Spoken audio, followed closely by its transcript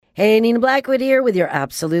Hey, Nina Blackwood here with your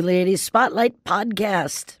Absolutely 80s Spotlight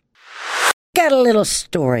podcast. Got a little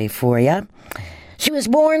story for you. She was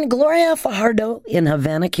born Gloria Fajardo in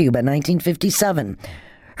Havana, Cuba, 1957.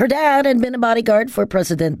 Her dad had been a bodyguard for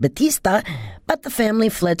President Batista, but the family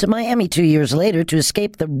fled to Miami 2 years later to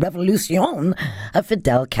escape the revolution of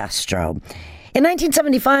Fidel Castro. In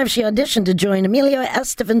 1975, she auditioned to join Emilio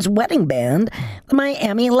Estefan's wedding band, the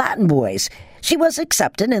Miami Latin Boys. She was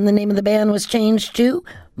accepted, and the name of the band was changed to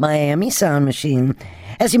Miami Sound Machine.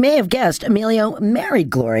 As you may have guessed, Emilio married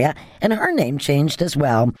Gloria, and her name changed as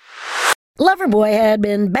well. Loverboy had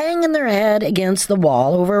been banging their head against the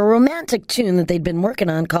wall over a romantic tune that they'd been working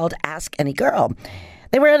on called Ask Any Girl.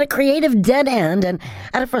 They were at a creative dead end, and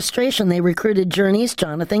out of frustration, they recruited Journey's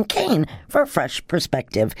Jonathan Cain for a fresh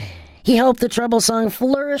perspective. He helped the trouble song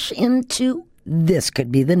flourish into This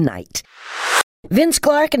Could Be the Night. Vince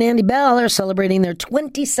Clarke and Andy Bell are celebrating their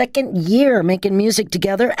 22nd year making music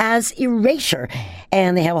together as Erasure,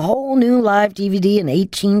 and they have a whole new live DVD and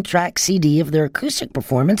 18-track CD of their acoustic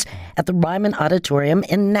performance at the Ryman Auditorium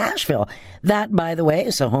in Nashville. That, by the way,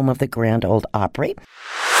 is the home of the Grand Ole Opry.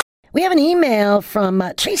 We have an email from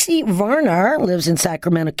Tracy Varner, lives in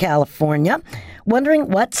Sacramento, California, wondering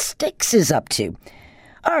what Styx is up to.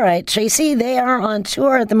 All right, Tracy, they are on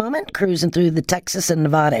tour at the moment, cruising through the Texas and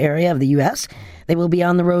Nevada area of the U.S. They will be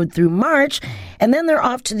on the road through March, and then they're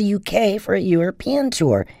off to the U.K. for a European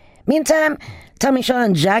tour. Meantime, Tommy Shaw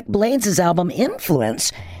and Jack Blades' album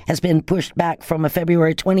Influence has been pushed back from a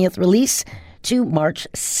February 20th release to March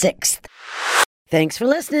 6th. Thanks for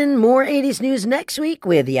listening. More 80s news next week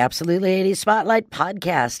with the Absolutely 80s Spotlight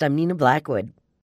podcast. I'm Nina Blackwood.